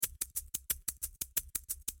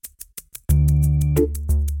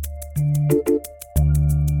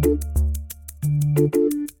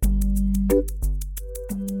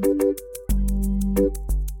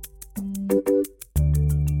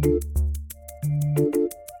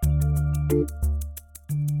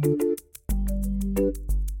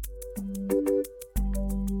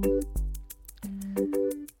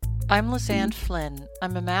I'm Lizanne Flynn.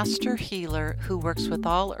 I'm a master healer who works with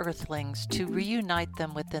all earthlings to reunite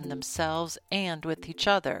them within themselves and with each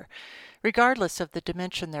other, regardless of the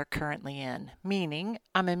dimension they're currently in. Meaning,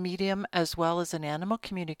 I'm a medium as well as an animal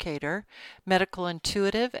communicator, medical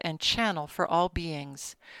intuitive, and channel for all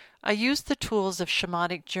beings. I use the tools of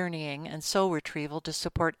shamanic journeying and soul retrieval to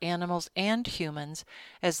support animals and humans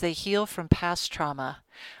as they heal from past trauma.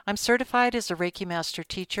 I'm certified as a Reiki Master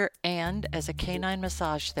Teacher and as a canine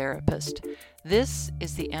massage therapist. This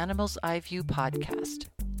is the Animals I View podcast.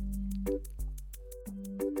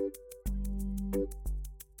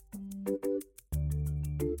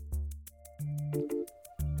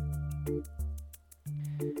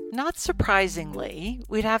 Not surprisingly,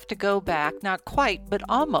 we'd have to go back, not quite, but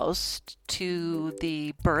almost, to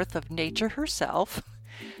the birth of nature herself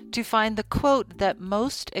to find the quote that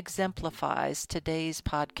most exemplifies today's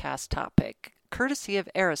podcast topic, courtesy of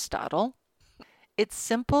Aristotle. It's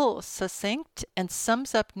simple, succinct, and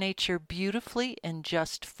sums up nature beautifully in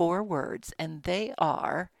just 4 words, and they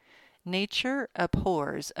are, nature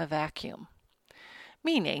abhors a vacuum.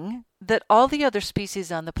 Meaning that all the other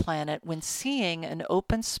species on the planet, when seeing an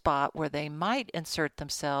open spot where they might insert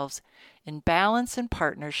themselves in balance and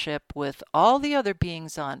partnership with all the other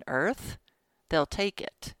beings on Earth, they'll take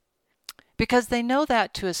it. Because they know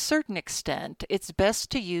that to a certain extent, it's best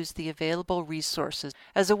to use the available resources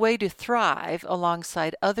as a way to thrive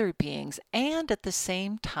alongside other beings and at the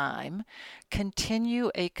same time continue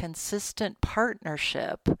a consistent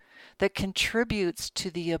partnership that contributes to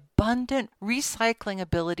the abundant recycling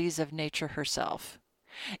abilities of nature herself.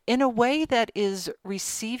 In a way that is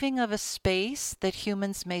receiving of a space that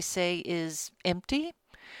humans may say is empty,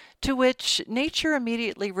 to which nature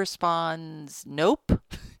immediately responds, nope,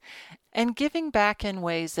 and giving back in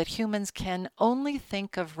ways that humans can only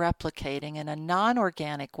think of replicating in a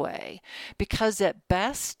non-organic way, because at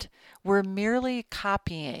best, we're merely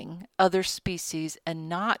copying other species and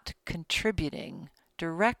not contributing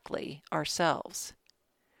directly ourselves.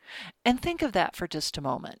 And think of that for just a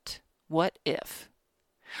moment. What if?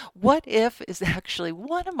 What if is actually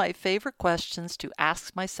one of my favorite questions to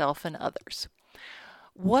ask myself and others.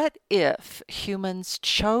 What if humans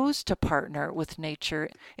chose to partner with nature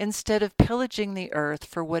instead of pillaging the earth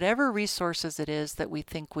for whatever resources it is that we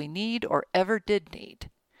think we need or ever did need?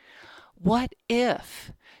 What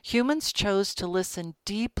if humans chose to listen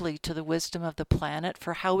deeply to the wisdom of the planet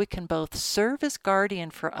for how we can both serve as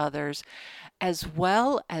guardian for others as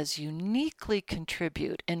well as uniquely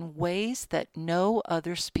contribute in ways that no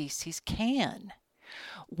other species can?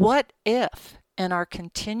 What if, in our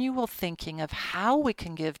continual thinking of how we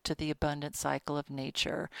can give to the abundant cycle of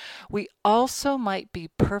nature, we also might be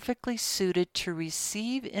perfectly suited to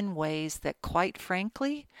receive in ways that, quite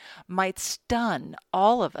frankly, might stun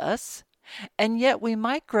all of us, and yet we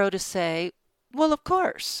might grow to say, well, of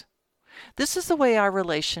course, this is the way our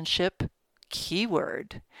relationship,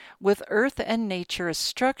 keyword, with earth and nature is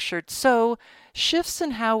structured, so shifts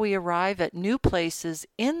in how we arrive at new places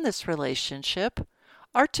in this relationship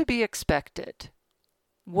are to be expected.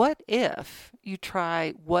 What if you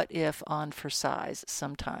try what if on for size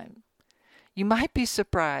sometime? You might be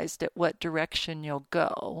surprised at what direction you'll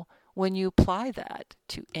go when you apply that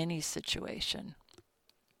to any situation.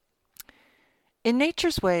 In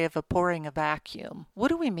nature's way of abhorring a vacuum, what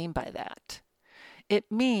do we mean by that?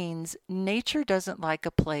 It means nature doesn't like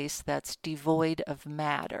a place that's devoid of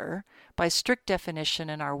matter by strict definition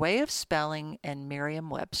in our way of spelling and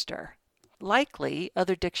Merriam-Webster. Likely,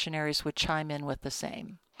 other dictionaries would chime in with the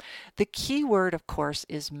same. The key word, of course,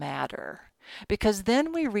 is matter, because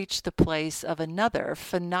then we reach the place of another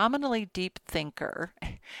phenomenally deep thinker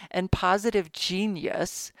and positive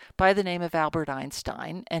genius by the name of Albert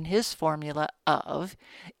Einstein and his formula of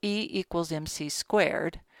E equals mc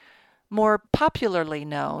squared, more popularly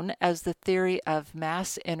known as the theory of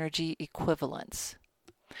mass-energy equivalence.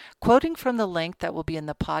 Quoting from the link that will be in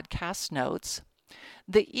the podcast notes,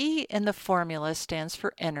 the E in the formula stands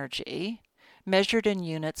for energy, measured in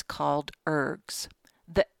units called ergs.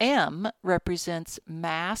 The M represents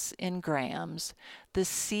mass in grams. The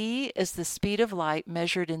C is the speed of light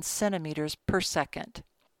measured in centimeters per second.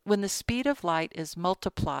 When the speed of light is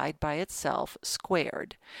multiplied by itself,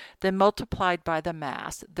 squared, then multiplied by the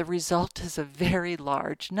mass, the result is a very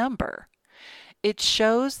large number. It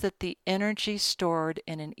shows that the energy stored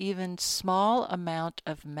in an even small amount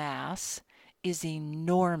of mass is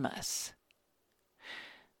enormous.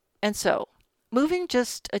 And so, moving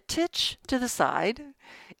just a titch to the side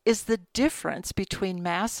is the difference between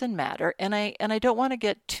mass and matter, and I don't want to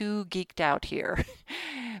get too geeked out here,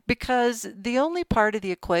 because the only part of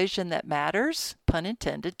the equation that matters, pun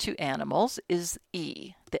intended, to animals is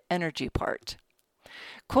E, the energy part.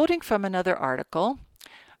 Quoting from another article,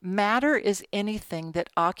 matter is anything that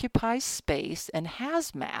occupies space and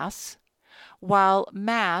has mass, while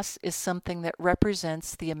mass is something that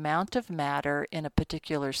represents the amount of matter in a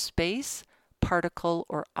particular space, particle,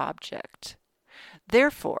 or object.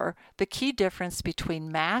 Therefore, the key difference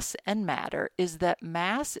between mass and matter is that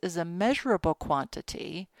mass is a measurable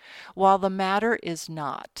quantity, while the matter is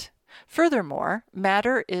not. Furthermore,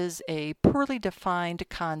 matter is a poorly defined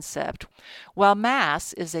concept, while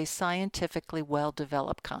mass is a scientifically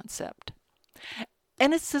well-developed concept.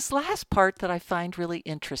 And it's this last part that I find really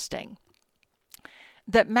interesting.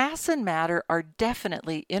 That mass and matter are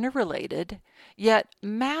definitely interrelated, yet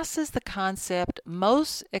mass is the concept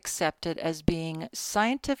most accepted as being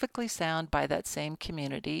scientifically sound by that same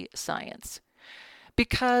community, science.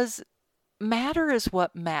 Because matter is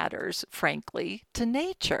what matters, frankly, to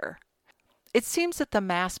nature. It seems that the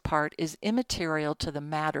mass part is immaterial to the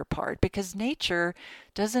matter part because nature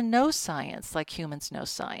doesn't know science like humans know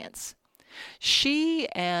science. She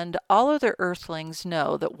and all other earthlings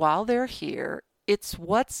know that while they're here, it's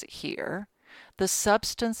what's here, the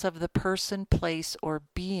substance of the person, place, or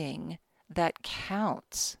being that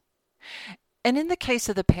counts. And in the case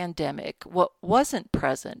of the pandemic, what wasn't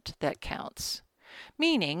present that counts.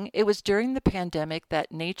 Meaning, it was during the pandemic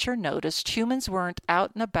that nature noticed humans weren't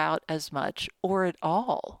out and about as much or at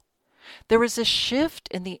all. There was a shift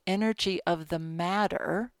in the energy of the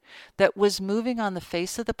matter that was moving on the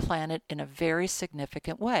face of the planet in a very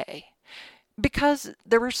significant way. Because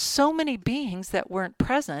there were so many beings that weren't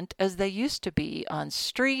present as they used to be on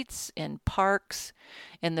streets, in parks,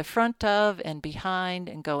 in the front of and behind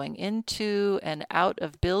and going into and out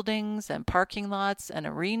of buildings and parking lots and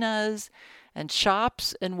arenas and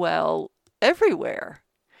shops and, well, everywhere.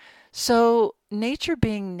 So nature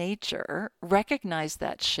being nature recognized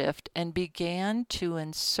that shift and began to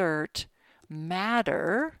insert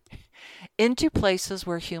matter into places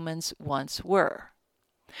where humans once were.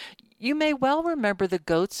 You may well remember the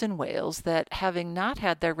goats in Wales that, having not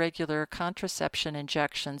had their regular contraception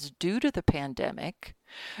injections due to the pandemic,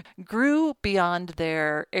 grew beyond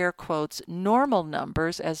their, air quotes, normal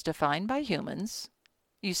numbers as defined by humans,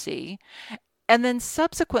 you see, and then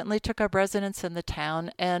subsequently took up residence in the town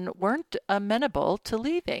and weren't amenable to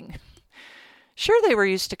leaving. Sure, they were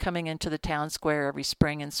used to coming into the town square every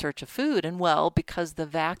spring in search of food, and well, because the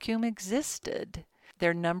vacuum existed,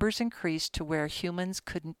 their numbers increased to where humans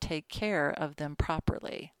couldn't take care of them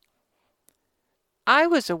properly. I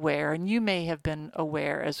was aware, and you may have been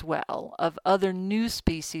aware as well, of other new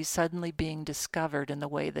species suddenly being discovered in the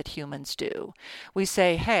way that humans do. We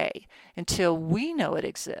say, hey, until we know it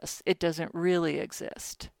exists, it doesn't really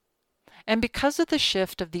exist. And because of the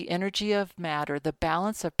shift of the energy of matter, the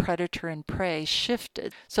balance of predator and prey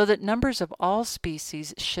shifted so that numbers of all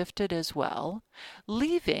species shifted as well,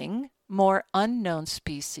 leaving more unknown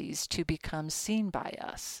species to become seen by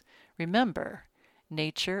us. Remember,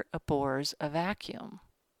 nature abhors a vacuum.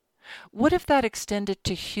 What if that extended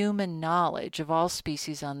to human knowledge of all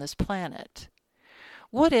species on this planet?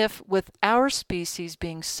 What if, with our species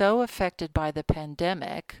being so affected by the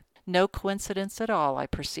pandemic, no coincidence at all, I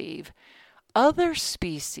perceive, other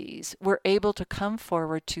species were able to come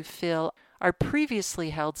forward to fill our previously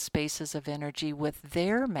held spaces of energy with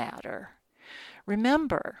their matter?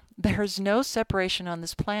 Remember, there's no separation on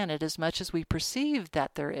this planet as much as we perceive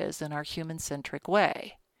that there is in our human-centric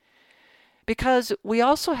way. Because we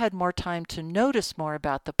also had more time to notice more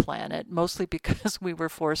about the planet, mostly because we were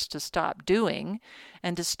forced to stop doing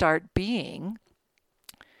and to start being.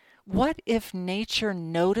 What if nature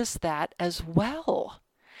noticed that as well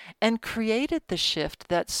and created the shift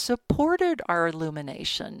that supported our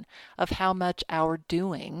illumination of how much our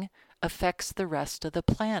doing affects the rest of the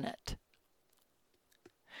planet?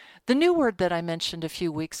 The new word that I mentioned a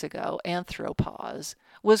few weeks ago, anthropause,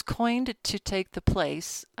 was coined to take the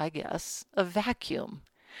place, I guess, of vacuum.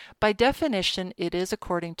 By definition, it is,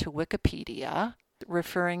 according to Wikipedia,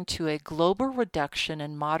 referring to a global reduction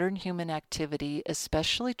in modern human activity,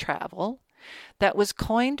 especially travel, that was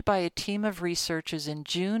coined by a team of researchers in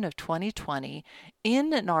June of 2020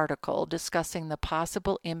 in an article discussing the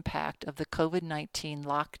possible impact of the COVID-19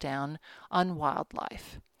 lockdown on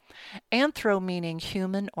wildlife. Anthro meaning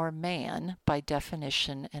human or man by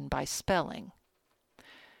definition and by spelling.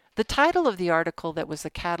 The title of the article that was the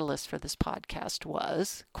catalyst for this podcast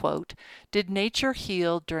was, quote, "Did Nature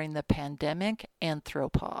Heal During the Pandemic?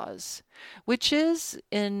 Anthropause," which is,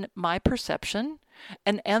 in my perception,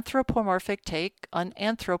 an anthropomorphic take on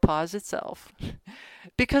Anthropause itself.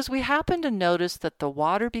 Because we happened to notice that the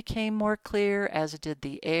water became more clear, as did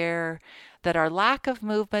the air, that our lack of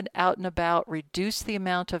movement out and about reduced the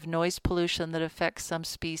amount of noise pollution that affects some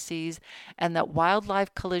species, and that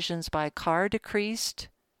wildlife collisions by car decreased,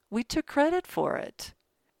 we took credit for it.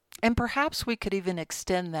 And perhaps we could even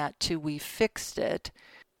extend that to "we fixed it"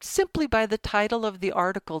 simply by the title of the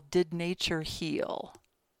article, "Did Nature Heal?"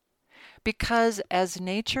 Because as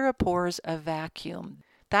nature abhors a vacuum,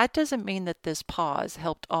 that doesn't mean that this pause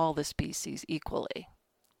helped all the species equally.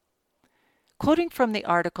 Quoting from the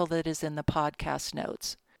article that is in the podcast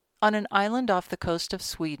notes, on an island off the coast of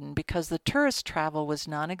Sweden, because the tourist travel was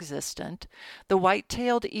non-existent, the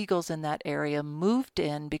white-tailed eagles in that area moved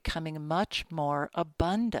in, becoming much more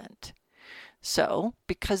abundant. So,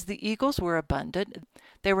 because the eagles were abundant,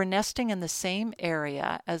 they were nesting in the same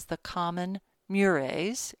area as the common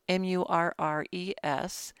murres,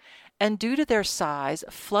 M-U-R-R-E-S, and due to their size,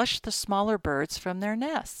 flushed the smaller birds from their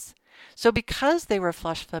nests. So because they were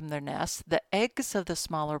flushed from their nests, the eggs of the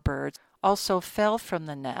smaller birds also fell from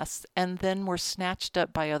the nests and then were snatched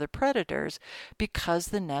up by other predators because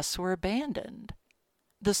the nests were abandoned.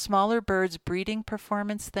 The smaller birds' breeding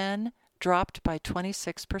performance then dropped by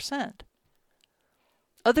 26%.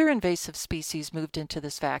 Other invasive species moved into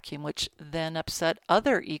this vacuum, which then upset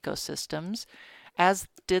other ecosystems, as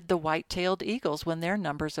did the white-tailed eagles when their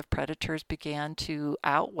numbers of predators began to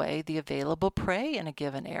outweigh the available prey in a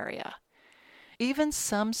given area. Even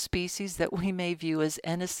some species that we may view as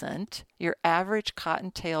innocent, your average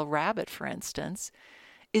cottontail rabbit, for instance,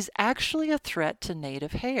 is actually a threat to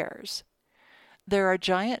native hares. There are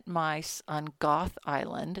giant mice on Goth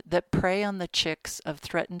Island that prey on the chicks of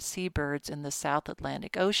threatened seabirds in the South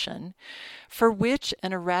Atlantic Ocean, for which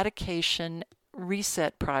an eradication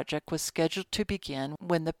reset project was scheduled to begin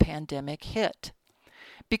when the pandemic hit.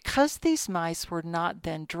 Because these mice were not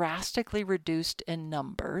then drastically reduced in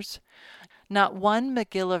numbers, not one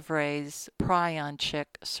McGillivray's prion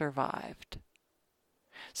chick survived.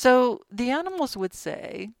 So the animals would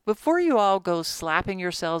say, before you all go slapping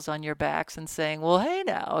yourselves on your backs and saying, well, hey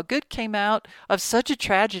now, a good came out of such a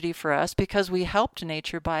tragedy for us because we helped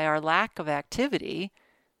nature by our lack of activity,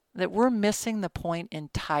 that we're missing the point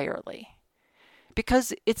entirely.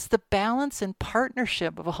 Because it's the balance and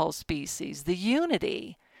partnership of all species, the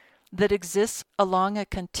unity that exists along a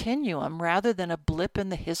continuum rather than a blip in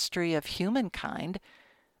the history of humankind,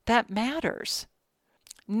 that matters.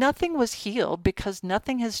 Nothing was healed because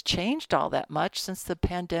nothing has changed all that much since the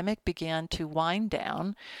pandemic began to wind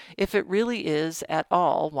down, if it really is at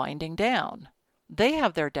all winding down. They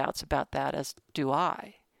have their doubts about that, as do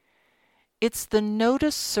I. It's the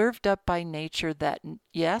notice served up by nature that,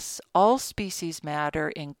 yes, all species matter,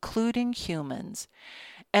 including humans,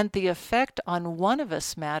 and the effect on one of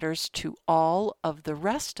us matters to all of the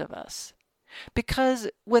rest of us. Because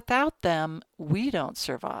without them, we don't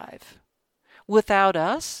survive. Without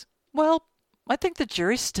us, well, I think the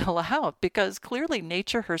jury's still out, because clearly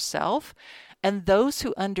nature herself and those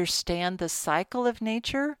who understand the cycle of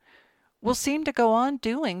nature will seem to go on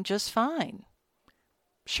doing just fine.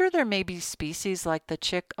 Sure, there may be species like the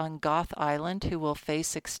chick on Goth Island who will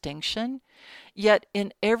face extinction, yet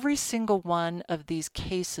in every single one of these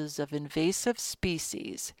cases of invasive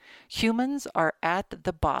species, humans are at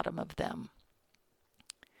the bottom of them.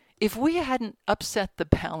 If we hadn't upset the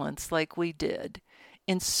balance like we did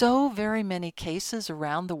in so very many cases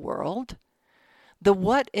around the world, the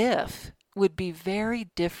what if would be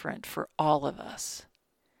very different for all of us.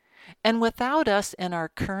 And without us in our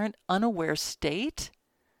current unaware state,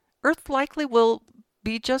 Earth likely will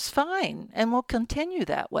be just fine and will continue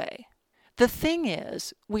that way. The thing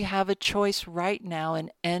is, we have a choice right now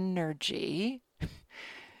in energy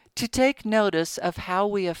to take notice of how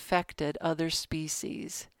we affected other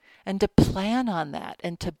species and to plan on that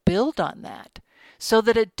and to build on that so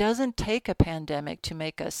that it doesn't take a pandemic to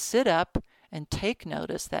make us sit up and take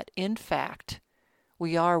notice that, in fact,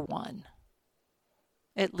 we are one.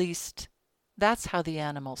 At least, that's how the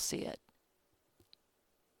animals see it.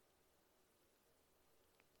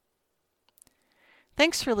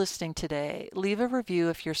 Thanks for listening today. Leave a review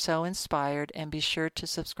if you're so inspired, and be sure to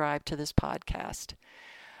subscribe to this podcast.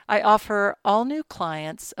 I offer all new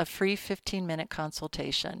clients a free 15-minute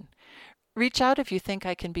consultation. Reach out if you think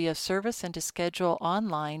I can be of service and to schedule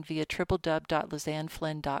online via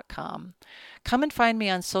www.lizanneflynn.com. Come and find me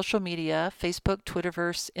on social media, Facebook,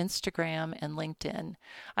 Twitterverse, Instagram, and LinkedIn.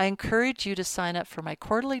 I encourage you to sign up for my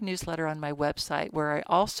quarterly newsletter on my website, where I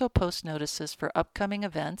also post notices for upcoming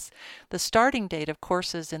events, the starting date of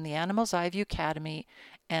courses in the Animals Eye View Academy,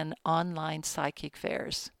 and online psychic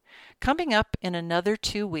fairs. Coming up in another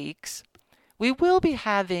 2 weeks, we will be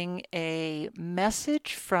having a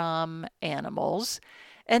message from animals.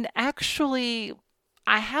 And actually,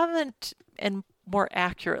 I haven't, and more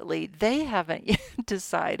accurately, they haven't yet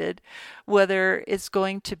decided whether it's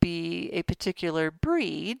going to be a particular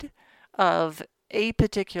breed of a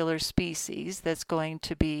particular species that's going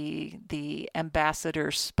to be the ambassador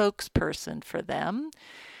spokesperson for them.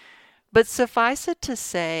 But suffice it to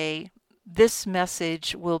say, this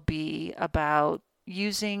message will be about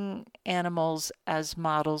using animals as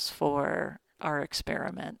models for our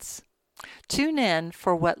experiments. Tune in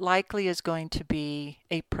for what likely is going to be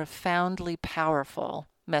a profoundly powerful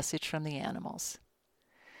message from the animals.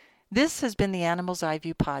 This has been the Animals Eye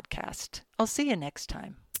View podcast. I'll see you next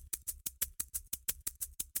time.